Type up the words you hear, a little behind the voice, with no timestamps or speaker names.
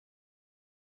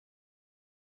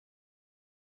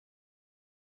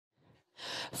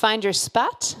Find your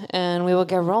spot, and we will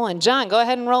get rolling. John, go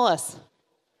ahead and roll us.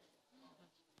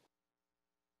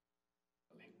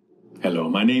 Hello,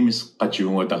 my name is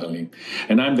Kachungo Takaling,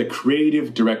 and I'm the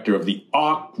creative director of the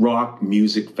Ak Rock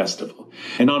Music Festival.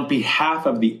 And on behalf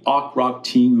of the Ak Rock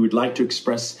team, we would like to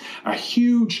express a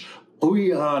huge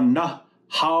Uyana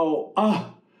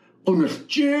How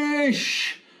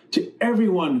Unajesh to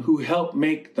everyone who helped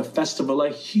make the festival a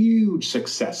huge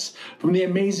success. From the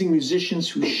amazing musicians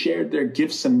who shared their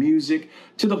gifts and music,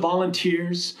 to the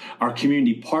volunteers, our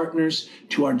community partners,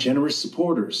 to our generous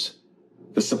supporters,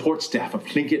 the support staff of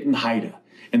Tlingit and Haida,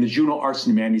 and the Juneau Arts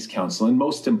and Humanities Council, and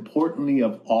most importantly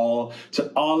of all, to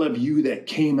all of you that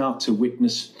came out to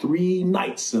witness 3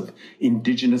 nights of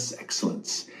Indigenous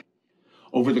excellence.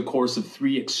 Over the course of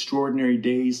 3 extraordinary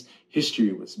days,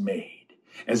 history was made,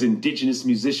 as Indigenous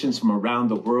musicians from around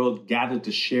the world gathered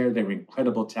to share their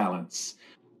incredible talents.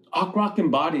 Ak Rock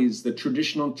embodies the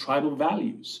traditional tribal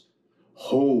values.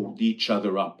 Hold each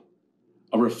other up,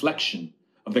 a reflection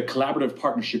of the collaborative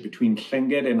partnership between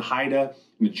Tlingit and Haida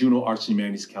and the Juneau Arts and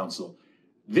Humanities Council.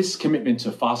 This commitment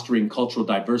to fostering cultural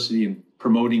diversity and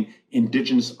promoting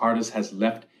Indigenous artists has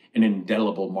left an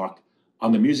indelible mark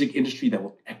on the music industry that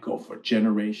will echo for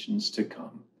generations to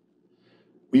come.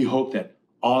 We hope that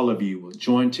all of you will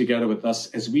join together with us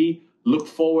as we look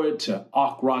forward to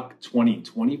Ak Rock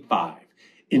 2025,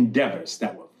 endeavors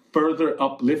that will further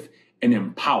uplift and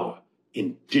empower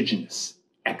Indigenous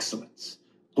excellence.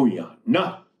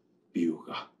 Uyana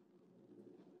Biuga.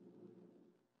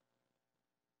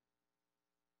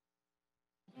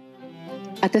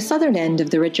 At the southern end of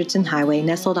the Richardson Highway,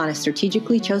 nestled on a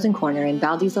strategically chosen corner in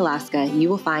Valdez, Alaska, you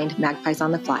will find Magpies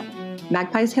on the Fly.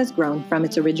 Magpies has grown from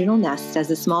its original nest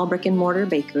as a small brick-and-mortar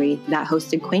bakery that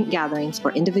hosted quaint gatherings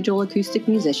for individual acoustic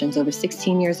musicians over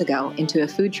 16 years ago into a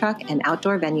food truck and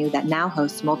outdoor venue that now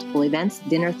hosts multiple events,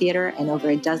 dinner theater, and over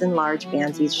a dozen large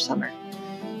bands each summer.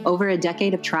 Over a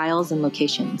decade of trials and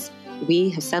locations,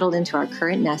 we have settled into our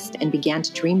current nest and began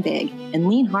to dream big and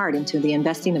lean hard into the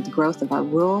investing of the growth of our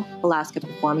rural Alaska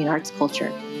performing arts culture.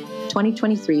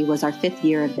 2023 was our 5th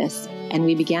year of this, and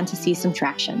we began to see some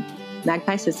traction.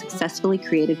 Magpies has successfully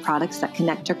created products that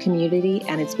connect our community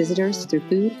and its visitors through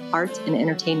food, art, and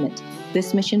entertainment.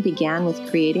 This mission began with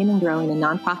creating and growing a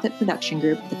nonprofit production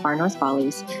group, the Far North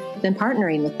Follies, then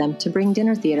partnering with them to bring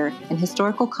dinner theater and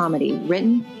historical comedy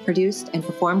written, produced, and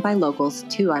performed by locals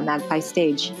to our Magpie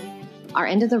stage. Our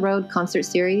End of the Road concert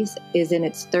series is in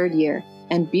its 3rd year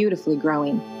and beautifully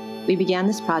growing. We began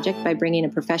this project by bringing a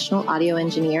professional audio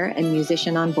engineer and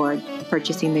musician on board,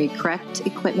 purchasing the correct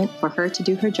equipment for her to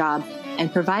do her job,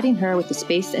 and providing her with the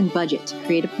space and budget to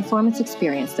create a performance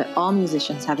experience that all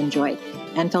musicians have enjoyed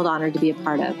and felt honored to be a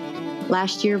part of.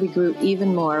 Last year, we grew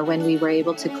even more when we were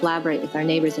able to collaborate with our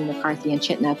neighbors in McCarthy and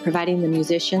Chittenden, providing the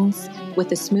musicians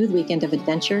with a smooth weekend of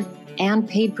adventure and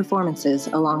paid performances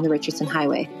along the Richardson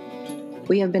Highway.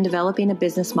 We have been developing a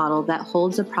business model that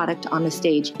holds a product on the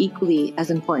stage equally as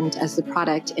important as the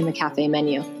product in the cafe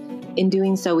menu. In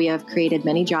doing so, we have created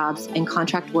many jobs and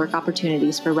contract work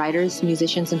opportunities for writers,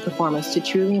 musicians, and performers to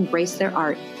truly embrace their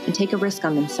art and take a risk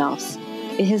on themselves.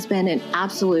 It has been an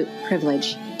absolute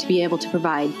privilege to be able to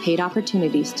provide paid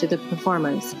opportunities to the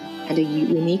performers and a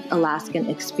unique Alaskan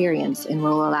experience in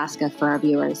rural Alaska for our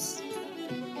viewers.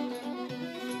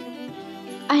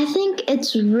 I think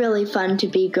it's really fun to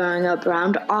be growing up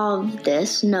around all of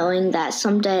this, knowing that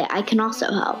someday I can also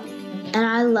help. And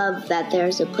I love that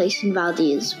there's a place in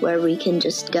Valdez where we can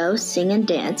just go sing and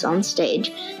dance on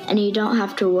stage, and you don't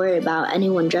have to worry about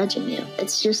anyone judging you.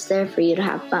 It's just there for you to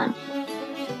have fun.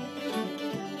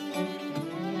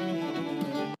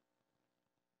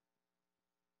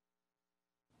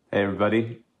 Hey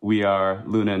everybody, we are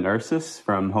Luna and Ursus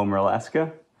from Homer,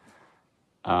 Alaska.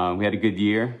 We had a good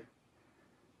year.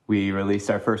 We released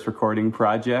our first recording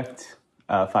project,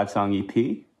 a 5-song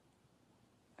EP,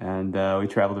 and we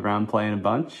traveled around playing a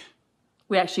bunch.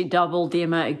 We actually doubled the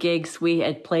amount of gigs we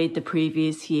had played the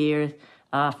previous year,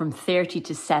 from 30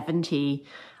 to 70,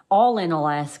 all in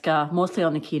Alaska, mostly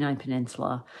on the Kenai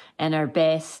Peninsula. And our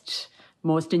best,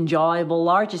 most enjoyable,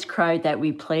 largest crowd that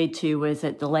we played to was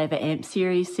at the Leva Amp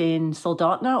Series in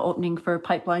Soldotna, opening for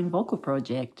Pipeline Vocal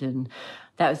Project. And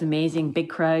that was amazing. Big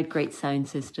crowd, great sound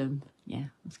system. Yeah,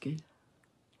 that's good.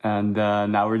 And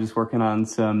now we're just working on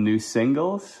some new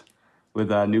singles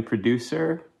with a new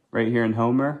producer right here in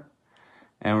Homer.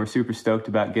 And we're super stoked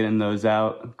about getting those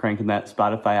out, cranking that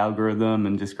Spotify algorithm,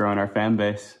 and just growing our fan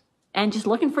base. And just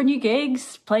looking for new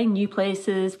gigs, playing new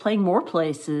places, playing more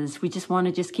places. We just want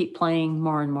to just keep playing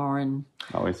more and more. And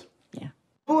always. Yeah.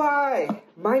 Oh, hi,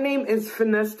 my name is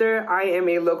Spenard. I am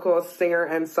a local singer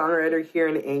and songwriter here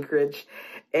in Anchorage,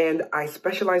 and I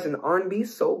specialize in R&B,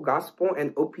 soul, gospel,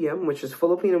 and OPM, which is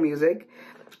Filipino music.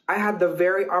 I had the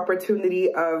very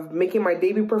opportunity of making my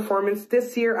debut performance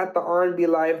this year at the R&B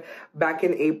Live back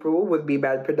in April with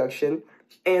B-Bad Production,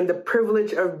 and the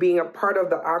privilege of being a part of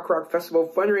the Rock Festival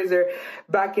fundraiser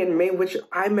back in May, which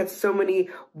I met so many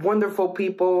wonderful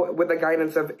people with the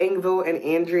guidance of Engville and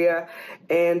Andrea,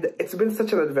 and it's been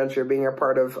such an adventure being a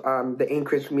part of the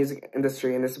Anchorage music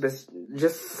industry, and it's been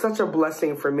just such a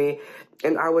blessing for me.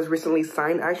 And I was recently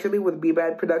signed actually with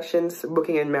B-Bad Productions,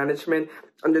 booking and management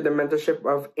under the mentorship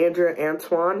of Andrea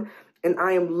Antoine, and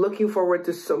I am looking forward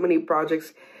to so many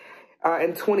projects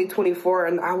in 2024,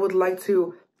 and I would like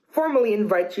to formally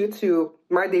invite you to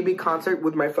my debut concert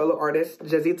with my fellow artist,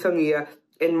 Jezzy Tangia,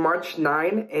 in March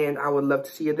 9, and I would love to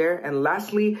see you there. And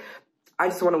lastly, I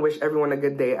just want to wish everyone a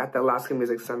good day at the Alaska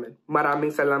Music Summit.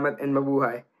 Maraming salamat and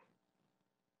mabuhay.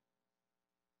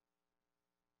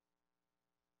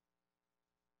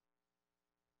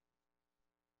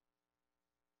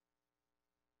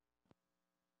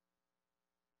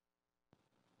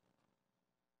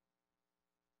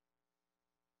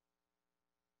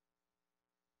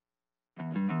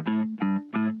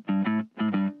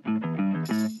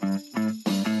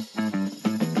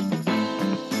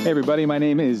 Hey everybody, my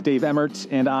name is Dave Emmert,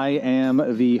 and I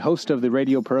am the host of the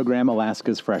radio program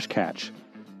Alaska's Fresh Catch.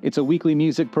 It's a weekly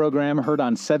music program heard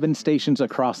on 7 stations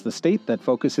across the state that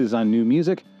focuses on new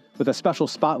music, with a special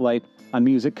spotlight on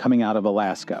music coming out of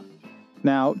Alaska.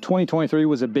 Now, 2023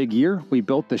 was a big year. We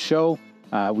built the show.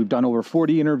 We've done over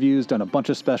 40 interviews, done a bunch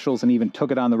of specials, and even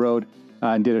took it on the road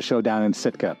and did a show down in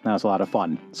Sitka. That was a lot of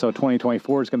fun. So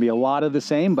 2024 is going to be a lot of the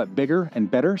same, but bigger and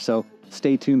better, so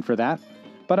stay tuned for that.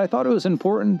 But I thought it was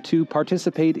important to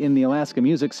participate in the Alaska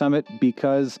Music Summit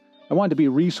because I wanted to be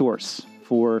a resource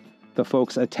for the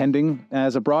folks attending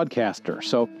as a broadcaster.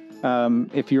 So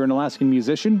if you're an Alaskan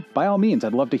musician, by all means,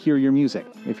 I'd love to hear your music.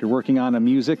 If you're working on a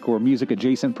music or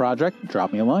music-adjacent project,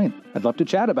 drop me a line. I'd love to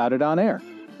chat about it on air.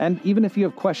 And even if you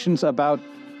have questions about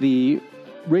the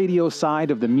radio side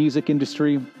of the music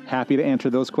industry, happy to answer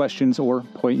those questions or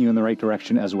point you in the right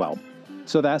direction as well.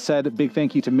 So that said, big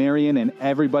thank you to Marion and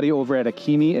everybody over at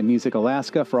AKIMI and Music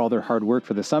Alaska for all their hard work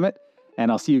for the summit.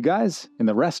 And I'll see you guys in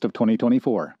the rest of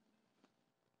 2024.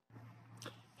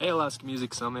 Hey, Alaska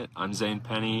Music Summit. I'm Zane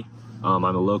Penny. I'm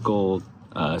a local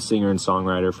singer and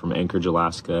songwriter from Anchorage,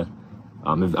 Alaska.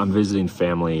 I'm visiting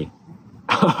family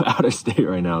out of state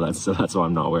right now. So that's why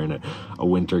I'm not wearing a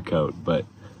winter coat. But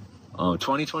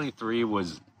 2023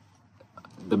 was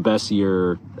the best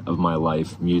year of my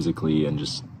life musically and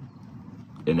just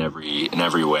in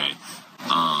every way.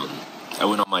 I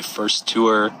went on my first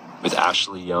tour with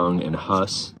Ashley Young and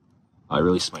Huss. I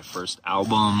released my first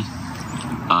album,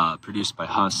 produced by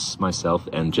Huss, myself,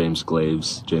 and James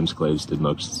Glaves. James Glaves did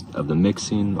most of the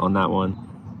mixing on that one.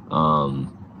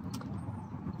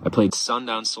 I played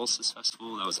Sundown Solstice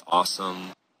Festival. That was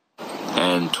awesome.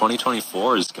 And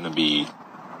 2024 is going to be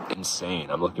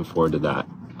insane. I'm looking forward to that.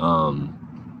 I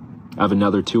have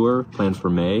another tour planned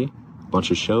for May. Bunch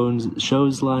of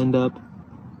shows lined up.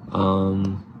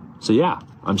 So yeah,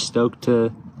 I'm stoked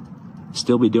to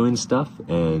still be doing stuff,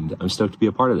 and I'm stoked to be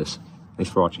a part of this.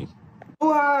 Thanks for watching.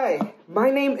 Oh, hi, my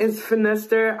name is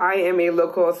Spenard. I am a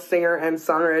local singer and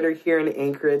songwriter here in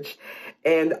Anchorage,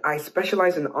 and I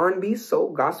specialize in R&B,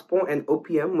 soul, gospel, and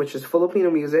OPM, which is Filipino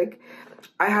music.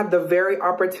 I had the very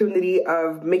opportunity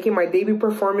of making my debut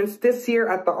performance this year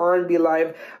at the R&B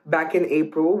Live back in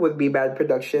April with B-Bad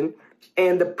Production,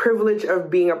 and the privilege of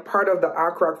being a part of the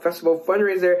Rock Festival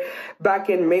fundraiser back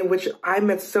in May, which I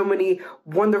met so many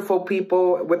wonderful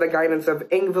people with the guidance of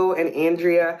Engville and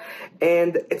Andrea,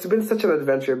 and it's been such an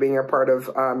adventure being a part of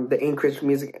the Anchorage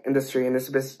music industry, and it's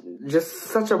been just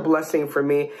such a blessing for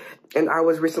me. And I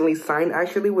was recently signed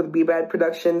actually with B-Bad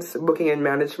Productions, booking and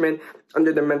management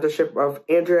under the mentorship of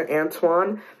Andrea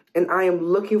Antoine, and I am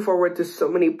looking forward to so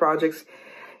many projects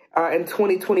in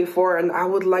 2024, and I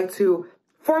would like to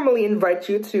formally invite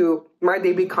you to my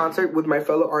debut concert with my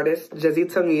fellow artist, Jezzy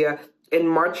Tangia, in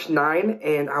March 9,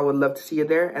 and I would love to see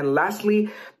you there. And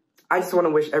lastly, I just want to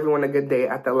wish everyone a good day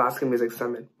at the Alaska Music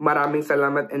Summit. Maraming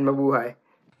salamat and mabuhay.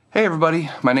 Hey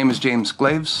everybody, my name is James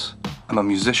Glaves. I'm a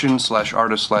musician /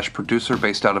 artist / producer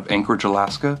based out of Anchorage,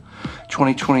 Alaska.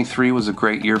 2023 was a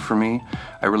great year for me.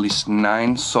 I released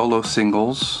 9 solo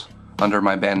singles under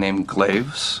my band name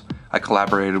Glaves. I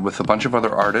collaborated with a bunch of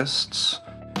other artists,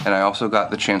 and I also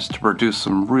got the chance to produce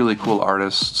some really cool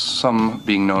artists, some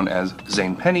being known as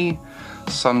Zane Penny,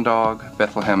 Sundog,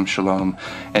 Bethlehem Shalom,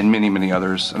 and many, many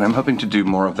others. And I'm hoping to do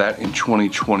more of that in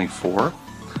 2024.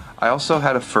 I also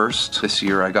had a first. This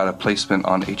year I got a placement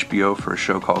on HBO for a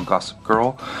show called Gossip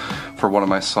Girl for one of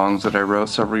my songs that I wrote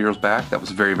several years back. That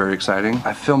was very, very exciting.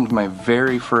 I filmed my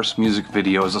very first music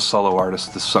video as a solo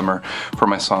artist this summer for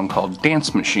my song called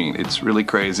Dance Machine. It's really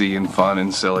crazy and fun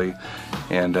and silly,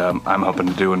 and I'm hoping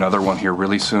to do another one here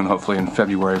really soon, hopefully in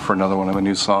February, for another one of my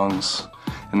new songs.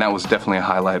 And that was definitely a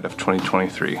highlight of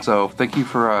 2023. So thank you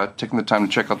for taking the time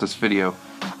to check out this video.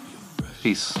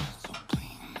 Peace.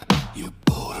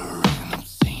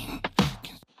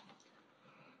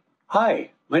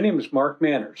 Hi, my name is Mark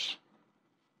Manners.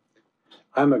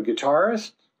 I'm a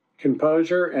guitarist,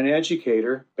 composer, and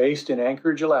educator based in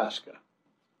Anchorage, Alaska.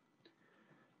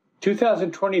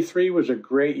 2023 was a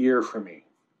great year for me.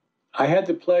 I had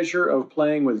the pleasure of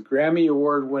playing with Grammy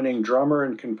Award-winning drummer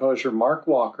and composer Mark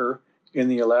Walker in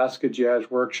the Alaska Jazz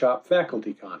Workshop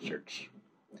faculty concerts.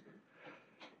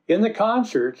 In the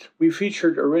concerts, we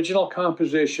featured original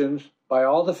compositions by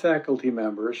all the faculty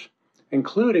members,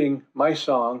 including my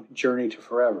song, Journey to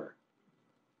Forever.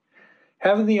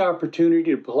 Having the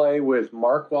opportunity to play with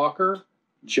Mark Walker,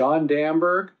 John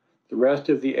Damberg, the rest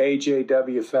of the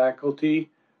AJW faculty,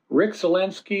 Rick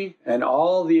Zelensky, and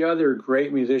all the other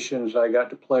great musicians I got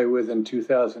to play with in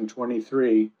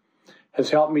 2023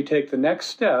 has helped me take the next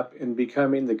step in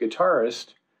becoming the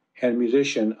guitarist and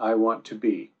musician I want to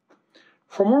be.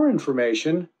 For more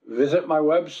information, visit my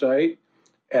website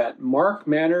at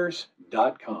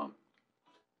markmanners.com.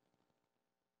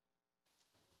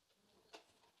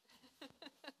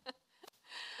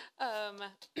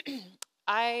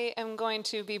 I am going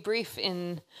to be brief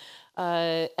in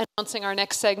announcing our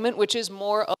next segment, which is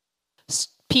more of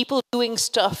people doing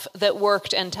stuff that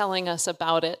worked and telling us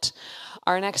about it.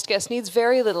 Our next guest needs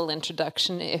very little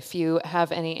introduction if you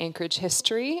have any Anchorage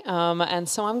history, and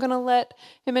so I'm going to let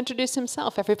him introduce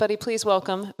himself. Everybody please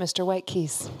welcome Mr.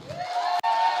 Whitekeys.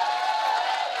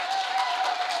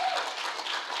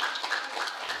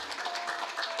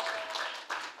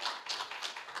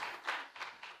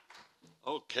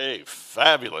 Okay,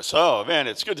 fabulous. Oh, man,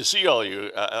 it's good to see all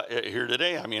you here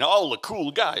today. I mean, all the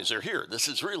cool guys are here. This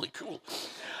is really cool.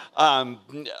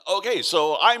 Okay,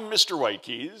 so I'm Mr.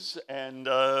 Whitekeys, and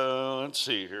let's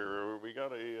see here.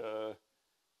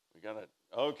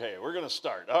 Okay, we're going to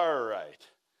start. All right.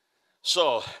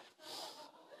 So,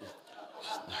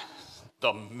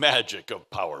 the magic of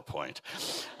PowerPoint.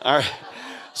 All right.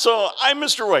 So I'm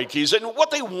Mr. Whitekeys, and what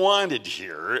they wanted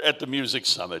here at the Music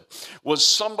Summit was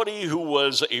somebody who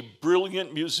was a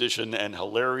brilliant musician and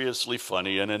hilariously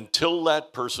funny, and until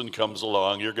that person comes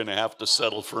along, you're going to have to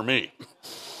settle for me.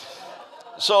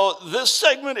 So this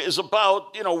segment is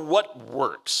about, what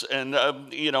works and,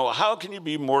 how can you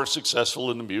be more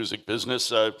successful in the music business,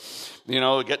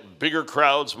 get bigger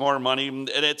crowds, more money, and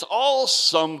it's all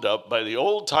summed up by the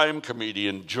old-time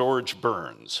comedian George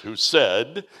Burns, who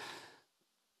said,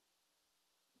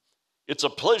 "It's a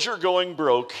pleasure going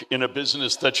broke in a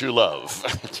business that you love."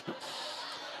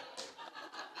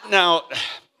 Now,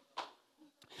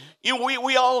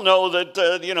 we all know that,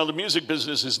 the music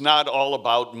business is not all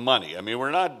about money. I mean,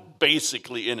 we're not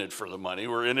basically in it for the money.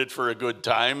 We're in it for a good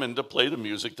time and to play the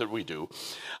music that we do.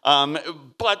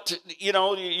 But, you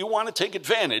want to take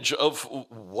advantage of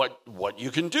what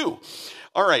you can do.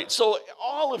 All right, so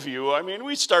all of you, I mean,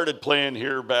 we started playing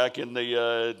here back in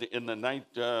the night,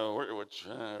 right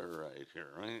here,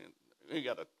 right? We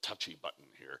got a touchy button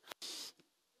here.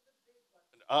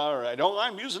 All right,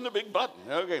 I'm using the big button,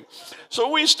 okay.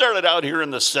 So we started out here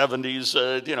in the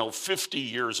 70s, 50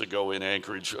 years ago in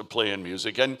Anchorage playing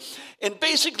music, and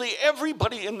basically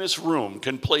everybody in this room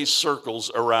can play circles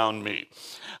around me.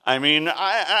 I mean,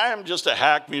 I'm just a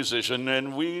hack musician,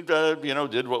 and we,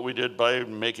 did what we did by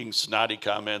making snotty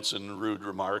comments and rude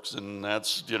remarks, and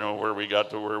that's, where we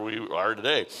got to where we are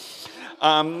today.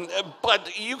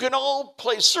 But you can all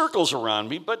play circles around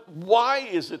me, but why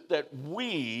is it that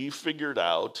we figured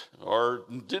out, or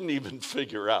didn't even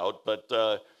figure out, but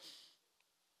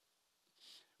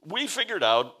we figured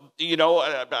out,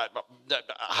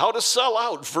 how to sell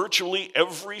out virtually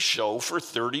every show for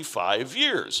 35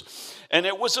 years. And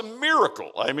it was a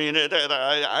miracle. I mean, there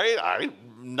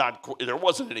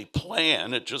wasn't any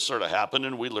plan. It just sort of happened,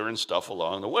 and we learned stuff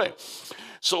along the way.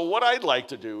 So what I'd like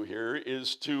to do here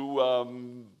is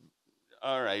to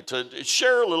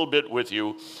share a little bit with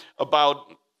you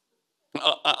about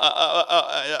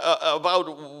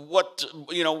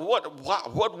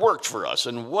what worked for us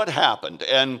and what happened.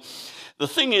 And the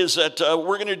thing is that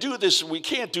we're going to do this. We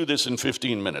can't do this in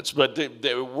 15 minutes, but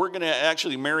we're going to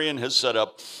actually, Marion has set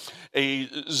up a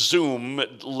Zoom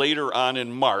later on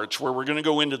in March where we're going to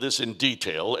go into this in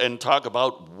detail and talk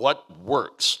about what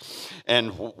works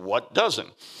and what doesn't.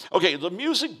 Okay, the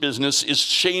music business is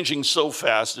changing so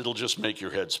fast it'll just make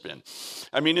your head spin.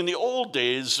 I mean, in the old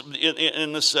days,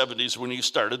 in the 70s when you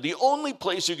started, the only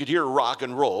place you could hear rock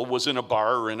and roll was in a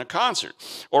bar or in a concert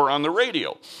or on the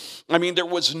radio. I mean, there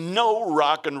was no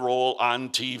rock and roll on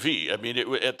TV. I mean,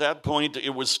 at that point, it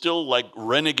was still like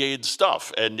renegade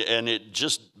stuff, and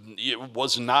it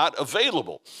was not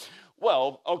available.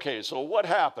 Well, okay, so what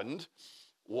happened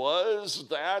was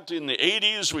that in the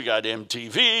 80s we got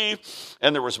MTV,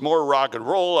 and there was more rock and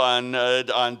roll on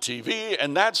TV,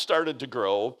 and that started to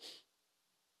grow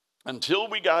until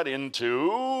we got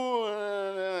into,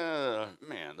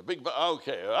 man, the big,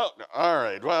 okay, all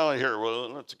right, well, here,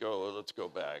 let's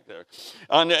go back there.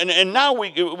 And now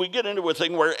we get into a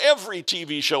thing where every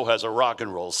TV show has a rock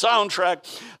and roll soundtrack,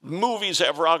 movies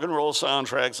have rock and roll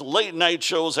soundtracks, late night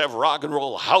shows have rock and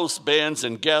roll house bands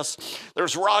and guests.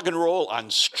 There's rock and roll on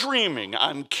streaming,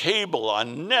 on cable,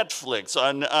 on Netflix,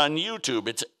 on YouTube.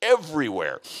 It's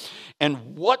everywhere.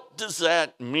 And what does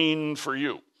that mean for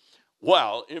you?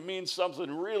 Well, it means something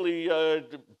really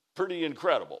pretty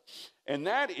incredible. And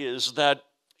that is that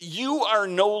you are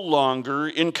no longer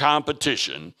in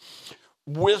competition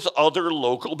with other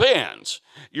local bands.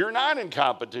 You're not in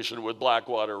competition with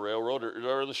Blackwater Railroad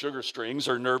or the Sugar Strings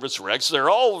or Nervous Rex.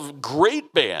 They're all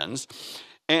great bands.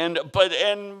 And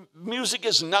music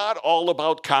is not all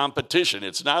about competition.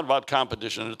 It's not about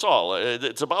competition at all.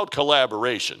 It's about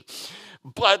collaboration.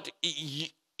 But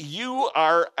you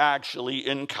are actually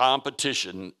in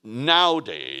competition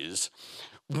nowadays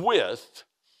with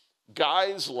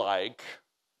guys like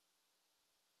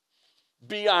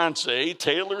Beyonce,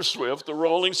 Taylor Swift, the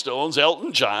Rolling Stones,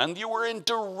 Elton John. You were in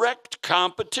direct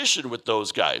competition with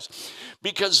those guys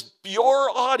because your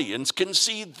audience can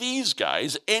see these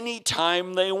guys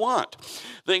anytime they want.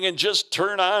 They can just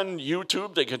turn on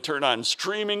YouTube. They can turn on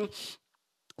streaming.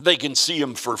 They can see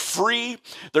them for free.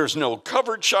 There's no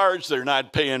cover charge. They're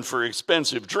not paying for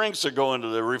expensive drinks. They're going to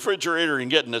the refrigerator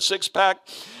and getting a six-pack.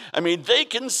 I mean, they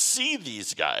can see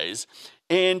these guys,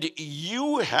 and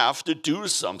you have to do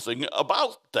something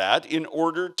about that in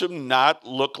order to not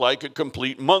look like a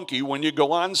complete monkey when you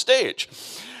go on stage.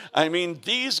 I mean,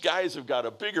 these guys have got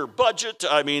a bigger budget.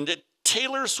 I mean,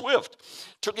 Taylor Swift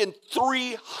took in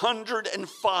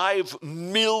 $305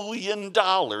 million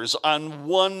on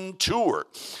one tour.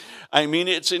 I mean,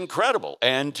 it's incredible.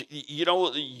 And, you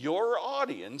know, your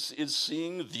audience is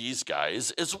seeing these guys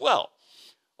as well.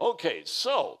 Okay,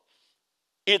 so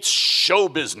it's show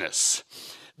business.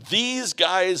 These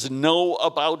guys know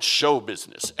about show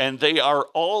business, and they are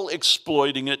all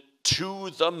exploiting it to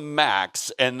the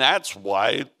max, and that's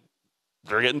why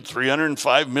they're getting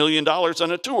 $305 million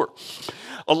on a tour.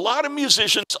 A lot of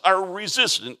musicians are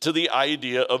resistant to the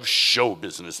idea of show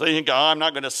business. They think, oh, I'm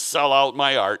not going to sell out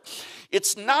my art.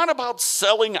 It's not about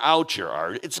selling out your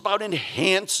art. It's about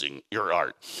enhancing your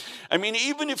art. I mean,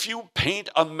 even if you paint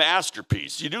a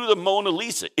masterpiece, you do the Mona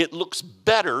Lisa, it looks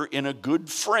better in a good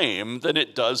frame than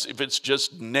it does if it's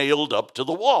just nailed up to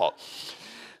the wall.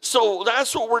 So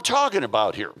that's what we're talking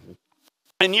about here.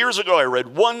 And years ago, I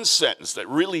read one sentence that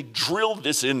really drilled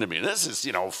this into me. This is,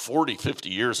 40, 50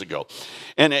 years ago.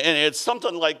 And it's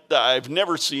something like that I've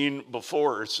never seen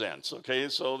before or since, okay?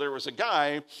 So there was a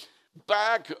guy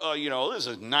back, this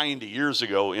is 90 years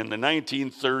ago in the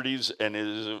 1930s,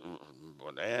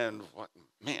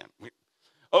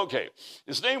 okay,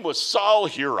 his name was Saul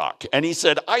Hurok, and he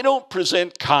said, I don't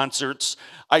present concerts,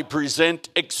 I present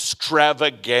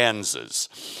extravaganzas.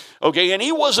 Okay, and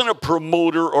he wasn't a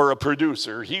promoter or a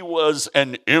producer. He was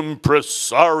an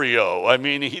impresario. I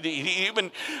mean, he even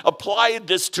applied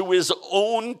this to his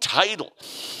own title,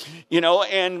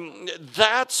 and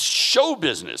that's show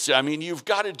business. I mean, you've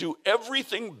got to do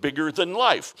everything bigger than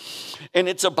life, and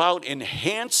it's about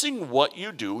enhancing what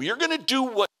you do. You're going to do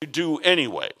what you do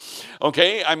anyway,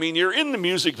 okay? I mean, you're in the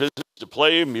music business to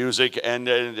play music and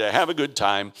to have a good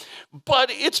time, but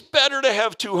it's better to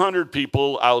have 200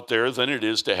 people out there than it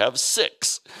is to have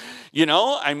 6.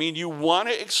 I mean, you want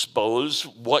to expose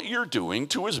what you're doing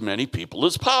to as many people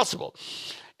as possible.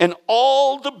 And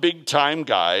all the big time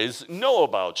guys know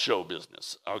about show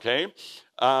business, okay?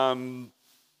 All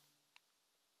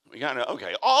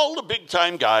the big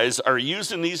time guys are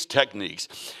using these techniques,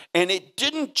 and it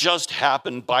didn't just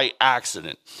happen by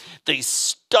accident. They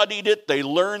studied it, they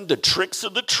learned the tricks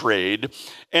of the trade,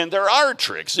 and there are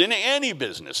tricks in any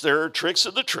business. There are tricks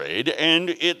of the trade,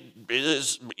 and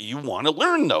you want to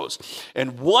learn those.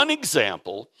 And one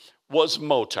example was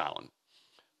Motown.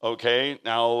 Okay,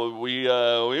 now we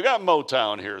got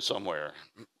Motown here somewhere.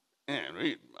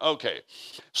 Okay,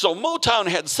 so Motown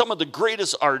had some of the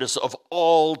greatest artists of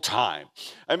all time.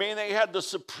 I mean, they had the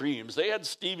Supremes, they had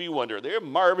Stevie Wonder, they had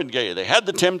Marvin Gaye, they had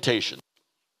the Temptations.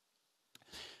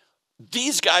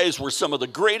 These guys were some of the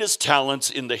greatest talents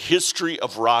in the history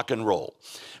of rock and roll.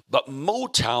 But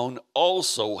Motown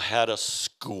also had a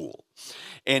school.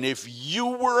 And if you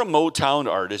were a Motown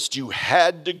artist, you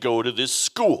had to go to this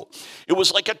school. It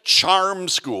was like a charm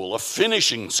school, a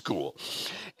finishing school.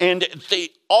 And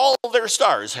all their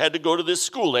stars had to go to this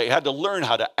school. They had to learn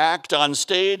how to act on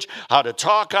stage, how to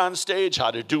talk on stage,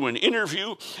 how to do an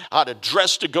interview, how to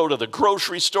dress to go to the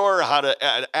grocery store, how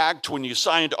to act when you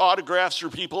signed autographs for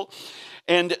people.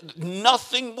 And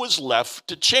nothing was left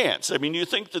to chance. I mean, you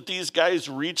think that these guys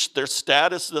reached their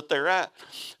status that they're at,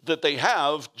 that they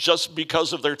have just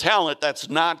because of their talent. That's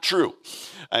not true.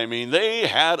 I mean, they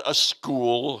had a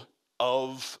school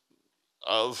of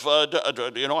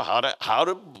you know, how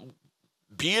to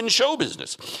be in show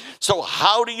business. So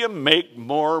how do you make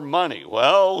more money?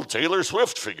 Well, Taylor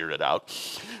Swift figured it out.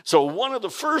 So one of the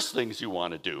first things you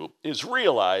want to do is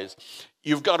realize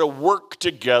you've got to work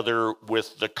together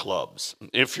with the clubs.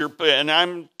 If you're, and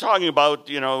I'm talking about,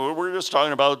 you know, we're just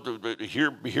talking about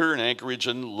here in Anchorage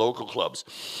and local clubs.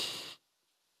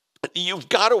 You've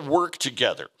got to work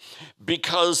together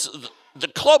because the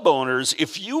club owners,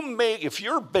 if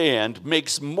your band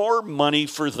makes more money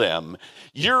for them,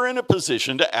 you're in a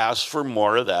position to ask for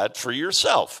more of that for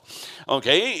yourself.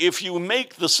 Okay? If you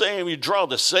you draw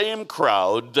the same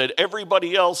crowd that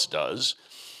everybody else does,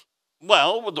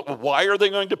 well, why are they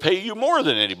going to pay you more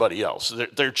than anybody else?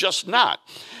 They're just not.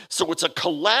 So it's a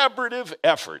collaborative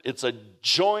effort. It's a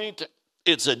joint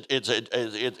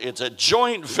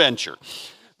venture.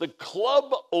 The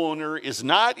club owner is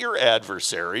not your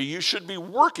adversary. You should be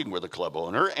working with a club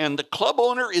owner, and the club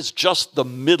owner is just the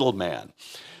middleman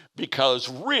because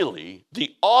really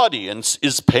the audience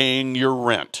is paying your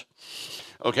rent.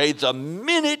 Okay, the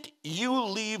minute you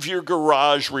leave your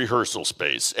garage rehearsal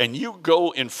space and you go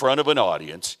in front of an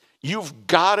audience, you've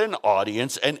got an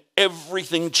audience and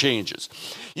everything changes.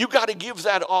 You got to give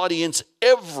that audience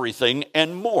everything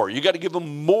and more. You got to give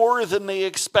them more than they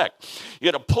expect.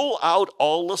 You got to pull out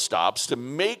all the stops to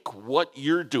make what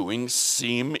you're doing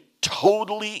seem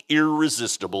totally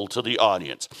irresistible to the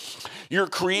audience. You're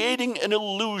creating an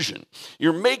illusion.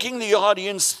 You're making the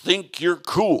audience think you're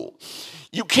cool.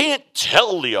 You can't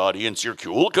tell the audience you're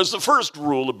cool because the first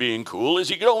rule of being cool is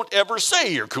you don't ever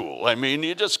say you're cool. I mean,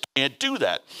 you just can't do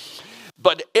that.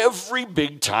 But every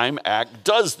big-time act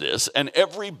does this, and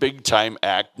every big-time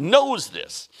act knows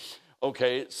this.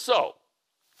 Okay, so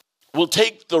we'll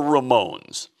take the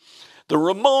Ramones. The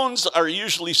Ramones are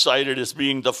usually cited as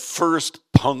being the first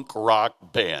punk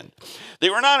rock band. They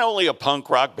were not only a punk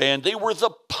rock band, they were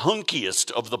the punkiest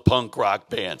of the punk rock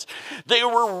bands. They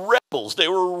were rebels, they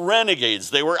were renegades,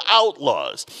 they were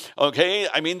outlaws, okay?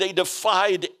 I mean, they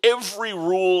defied every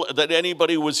rule that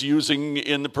anybody was using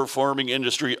in the performing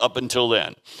industry up until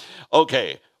then.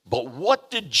 Okay, but what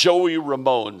did Joey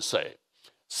Ramone say?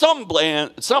 Some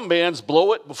bands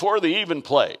blow it before they even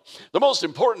play. The most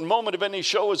important moment of any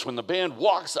show is when the band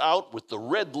walks out with the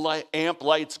red amp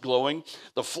lights glowing,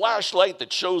 the flashlight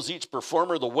that shows each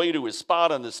performer the way to his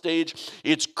spot on the stage.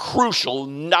 It's crucial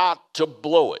not to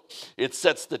blow it. It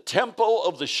sets the tempo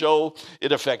of the show.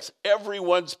 It affects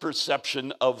everyone's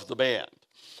perception of the band.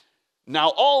 Now,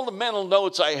 all the mental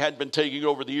notes I had been taking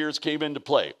over the years came into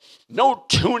play. No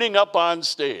tuning up on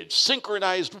stage,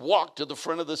 synchronized walk to the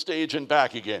front of the stage and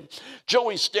back again.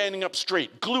 Joey standing up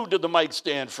straight, glued to the mic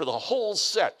stand for the whole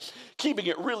set, keeping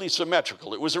it really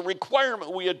symmetrical. It was a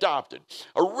requirement we adopted,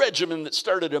 a regimen that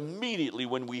started immediately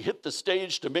when we hit the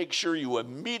stage to make sure you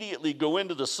immediately go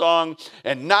into the song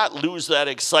and not lose that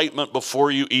excitement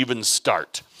before you even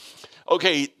start.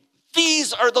 Okay,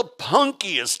 these are the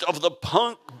punkiest of the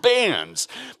punk bands,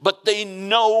 but they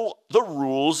know the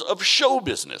rules of show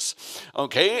business,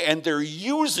 okay? And they're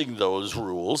using those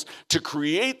rules to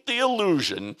create the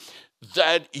illusion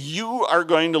that you are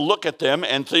going to look at them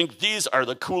and think these are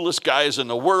the coolest guys in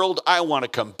the world. I want to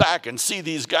come back and see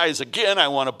these guys again. I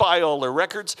want to buy all their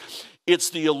records. It's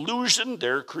the illusion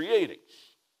they're creating.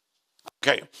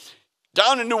 Okay,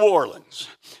 down in New Orleans,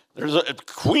 there's a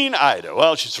Queen Ida.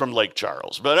 Well, she's from Lake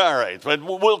Charles, but all right. But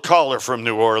we'll call her from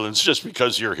New Orleans just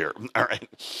because you're here. All right.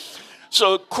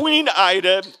 So Queen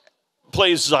Ida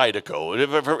plays Zydeco.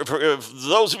 If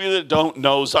those of you that don't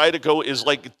know, Zydeco is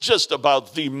like just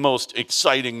about the most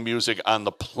exciting music on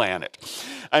the planet.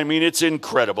 I mean, it's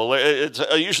incredible. It's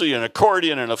usually an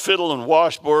accordion and a fiddle and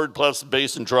washboard plus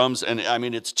bass and drums. And I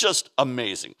mean, it's just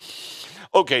amazing.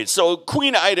 Okay, so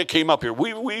Queen Ida came up here.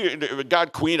 We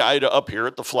got Queen Ida up here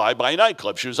at the Fly-By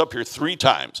nightclub. She was up here 3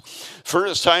 times.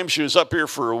 First time she was up here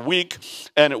for a week,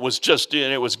 and it was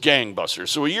gangbusters.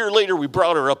 So a year later, we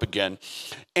brought her up again,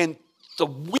 and the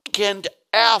weekend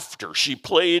after she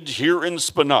played here in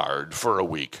Spenard for a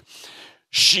week,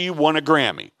 she won a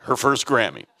Grammy, her first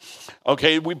Grammy.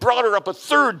 Okay, we brought her up a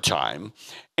 3rd time,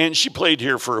 and she played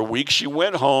here for a week. She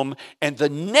went home, and the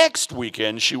next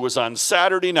weekend she was on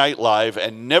Saturday Night Live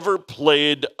and never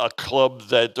played a club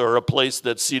or a place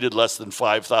that seated less than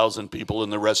 5,000 people in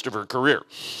the rest of her career.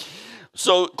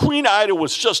 So Queen Ida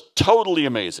was just totally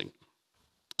amazing.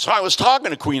 So I was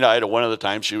talking to Queen Ida one of the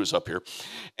times she was up here,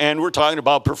 and we're talking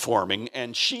about performing,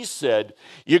 and she said,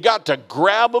 you got to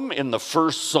grab them in the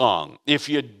first song. If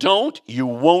you don't, you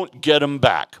won't get them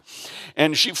back.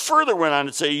 And she further went on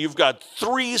to say, you've got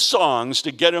 3 songs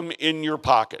to get them in your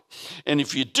pocket. And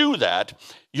if you do that,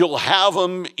 you'll have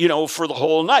them, for the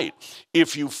whole night.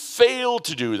 If you fail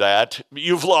to do that,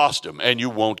 you've lost them, and you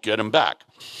won't get them back.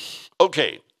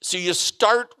 Okay. So you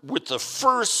start with the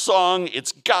first song.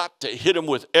 It's got to hit them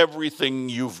with everything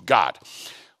you've got.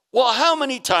 Well, how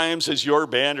many times has your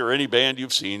band or any band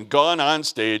you've seen gone on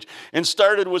stage and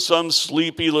started with some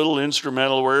sleepy little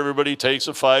instrumental where everybody takes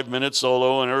a 5-minute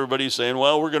solo and everybody's saying,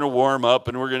 well, we're going to warm up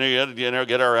and we're going to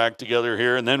get our act together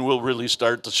here and then we'll really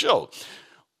start the show.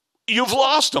 You've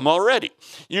lost them already.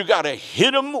 You got to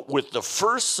hit them with the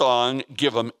first song,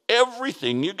 give them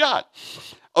everything you got.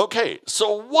 Okay,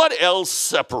 so what else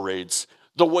separates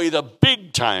the way the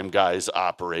big-time guys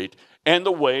operate and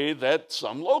the way that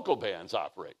some local bands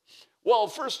operate? Well,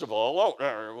 first of all,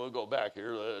 we'll go back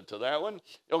here to that one.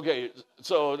 Okay,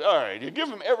 so, all right, you give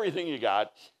them everything you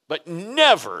got, but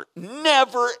never,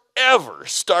 never, ever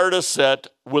start a set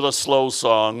with a slow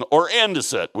song or end a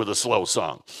set with a slow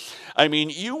song. I mean,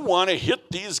 you want to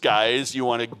hit these guys, you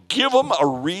want to give them a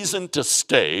reason to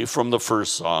stay from the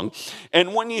first song,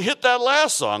 and when you hit that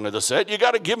last song of the set, you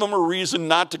got to give them a reason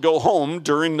not to go home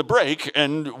during the break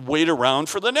and wait around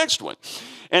for the next one.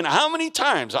 And how many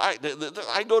times I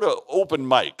go to open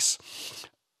mics.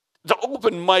 The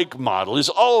open mic model is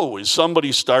always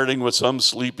somebody starting with some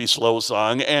sleepy, slow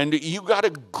song, and you got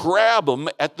to grab them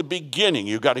at the beginning.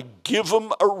 You got to give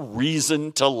them a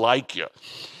reason to like you.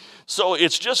 So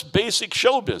it's just basic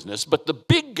show business, but the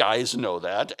big guys know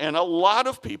that, and a lot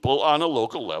of people on a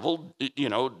local level,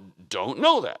 don't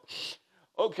know that.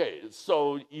 Okay,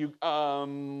 so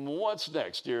what's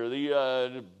next here?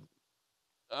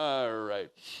 All right.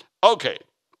 Okay,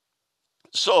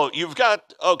 so you've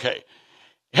got,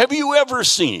 have you ever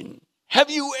seen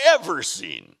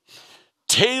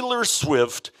Taylor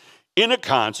Swift in a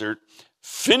concert,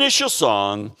 finish a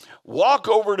song, walk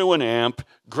over to an amp,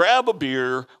 grab a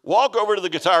beer, walk over to the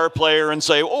guitar player and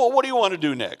say, oh, what do you want to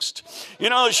do next?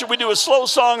 Should we do a slow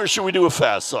song or should we do a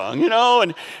fast song?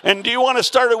 And do you want to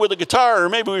start it with a guitar or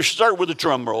maybe we should start with a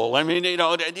drum roll? I mean,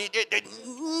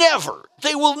 never.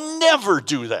 They will never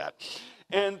do that.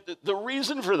 And the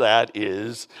reason for that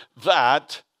is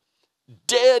that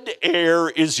dead air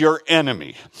is your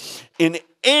enemy. In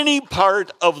any part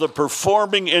of the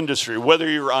performing industry, whether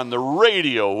you're on the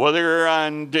radio, whether you're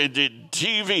on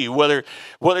TV,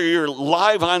 whether you're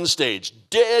live on stage,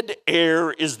 dead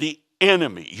air is the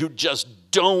enemy. You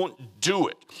just don't do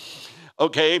it.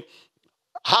 Okay?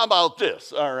 How about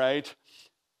this, all right?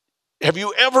 Have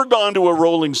you ever gone to a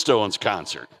Rolling Stones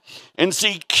concert and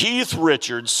see Keith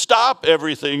Richards stop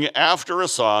everything after a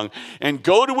song and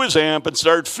go to his amp and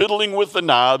start fiddling with the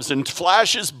knobs and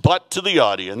flash his butt to the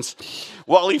audience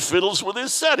while he fiddles with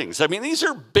his settings? I mean, these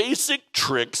are basic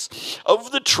tricks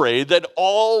of the trade that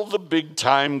all the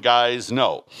big-time guys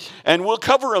know. And we'll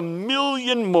cover 1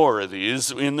 million more of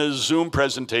these in the Zoom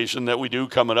presentation that we do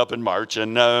coming up in March.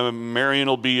 And Marion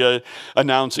will be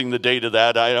announcing the date of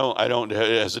that. I don't.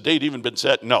 Has the date even been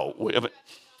set? No.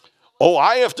 Oh,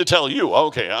 I have to tell you.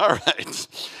 Okay, all right.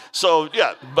 So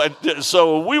yeah,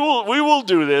 so we will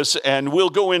do this, and we'll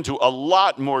go into a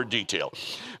lot more detail.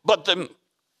 But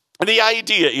the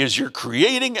idea is you're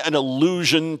creating an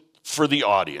illusion for the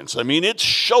audience. I mean, it's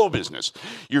show business.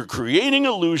 You're creating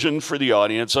illusion for the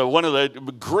audience. One of the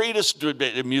greatest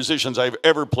musicians I've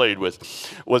ever played with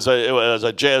was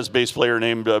a jazz bass player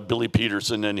named Billy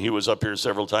Peterson, and he was up here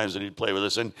several times, and he'd play with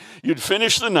us. And you'd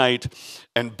finish the night,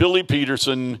 and Billy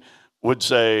Peterson would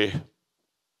say,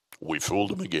 "We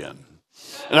fooled him again."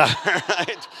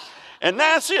 And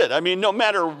that's it. I mean, no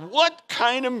matter what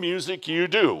kind of music you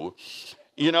do,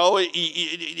 You know,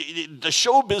 the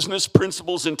show business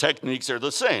principles and techniques are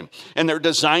the same, and they're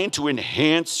designed to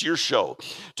enhance your show,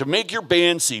 to make your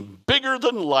band seem bigger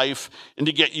than life, and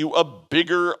to get you a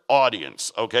bigger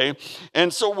audience, okay?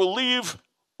 And so we'll leave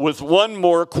with one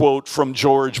more quote from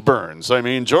George Burns. I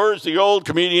mean, George, the old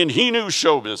comedian, he knew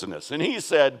show business, and he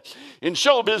said, in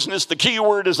show business, the key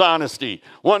word is honesty.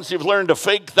 Once you've learned to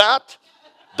fake that,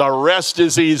 the rest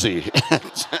is easy.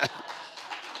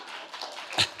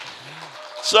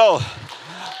 So,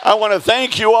 I want to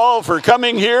thank you all for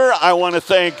coming here. I want to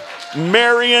thank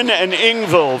Marion and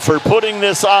Ingvild for putting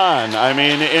this on. I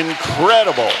mean,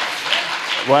 incredible.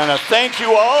 I want to thank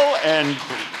you all, and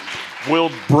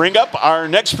we'll bring up our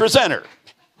next presenter.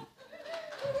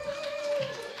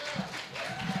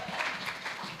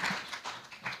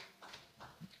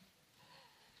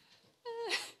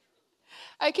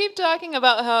 I keep talking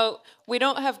about how we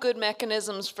don't have good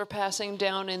mechanisms for passing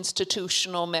down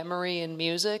institutional memory in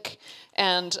music,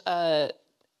 and I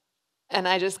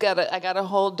just got a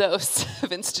whole dose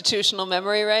of institutional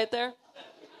memory right there.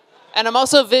 And I'm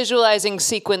also visualizing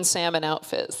sequin salmon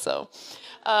outfits. So,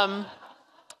 can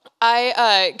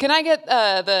I get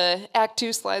the Act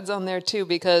 2 slides on there too?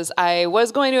 Because I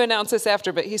was going to announce this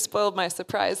after, but he spoiled my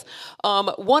surprise.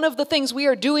 One of the things we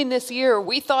are doing this year,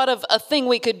 we thought of a thing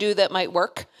we could do that might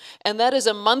work, and that is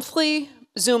a monthly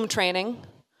Zoom training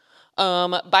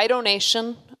by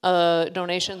donation.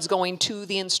 Donations going to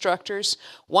the instructors.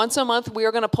 Once a month, we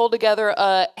are going to pull together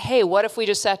hey, what if we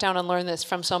just sat down and learned this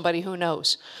from somebody who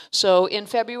knows? So in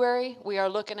February, we are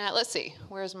looking at, let's see,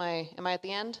 am I at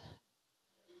the end?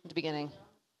 At the beginning.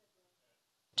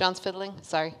 John's fiddling,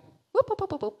 sorry. Whoop, whoop,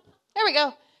 whoop, whoop, whoop. There we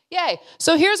go, yay.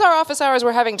 So here's our office hours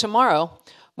we're having tomorrow.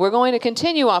 We're going to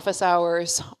continue office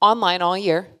hours online all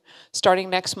year, starting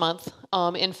next month.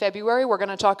 In February, we're going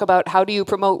to talk about how do you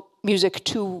promote music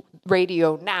to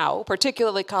radio now,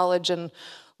 particularly college and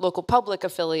local public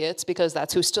affiliates, because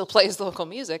that's who still plays local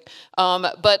music.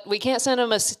 But we can't send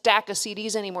them a stack of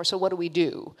CDs anymore, so what do we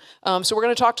do? So we're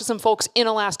going to talk to some folks in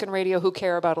Alaskan radio who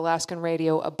care about Alaskan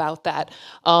radio about that.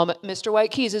 Mr.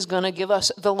 Whitekeys is going to give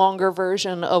us the longer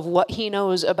version of what he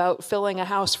knows about filling a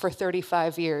house for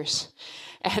 35 years.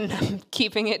 And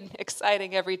keeping it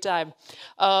exciting every time.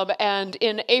 And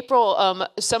in April,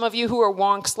 some of you who are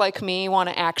wonks like me want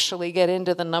to actually get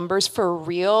into the numbers for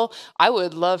real. I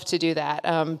would love to do that.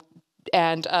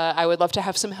 And I would love to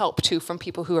have some help, too, from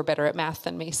people who are better at math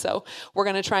than me. So we're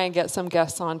going to try and get some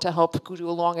guests on to help do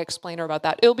a long explainer about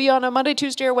that. It'll be on a Monday,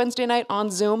 Tuesday, or Wednesday night on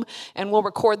Zoom, and we'll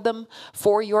record them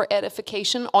for your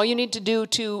edification. All you need to do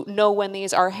to know when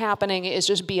these are happening is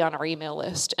just be on our email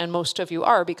list, and most of you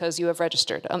are because you have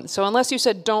registered. So unless you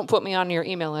said, don't put me on your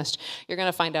email list, you're going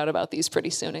to find out about these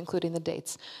pretty soon, including the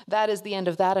dates. That is the end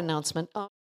of that announcement.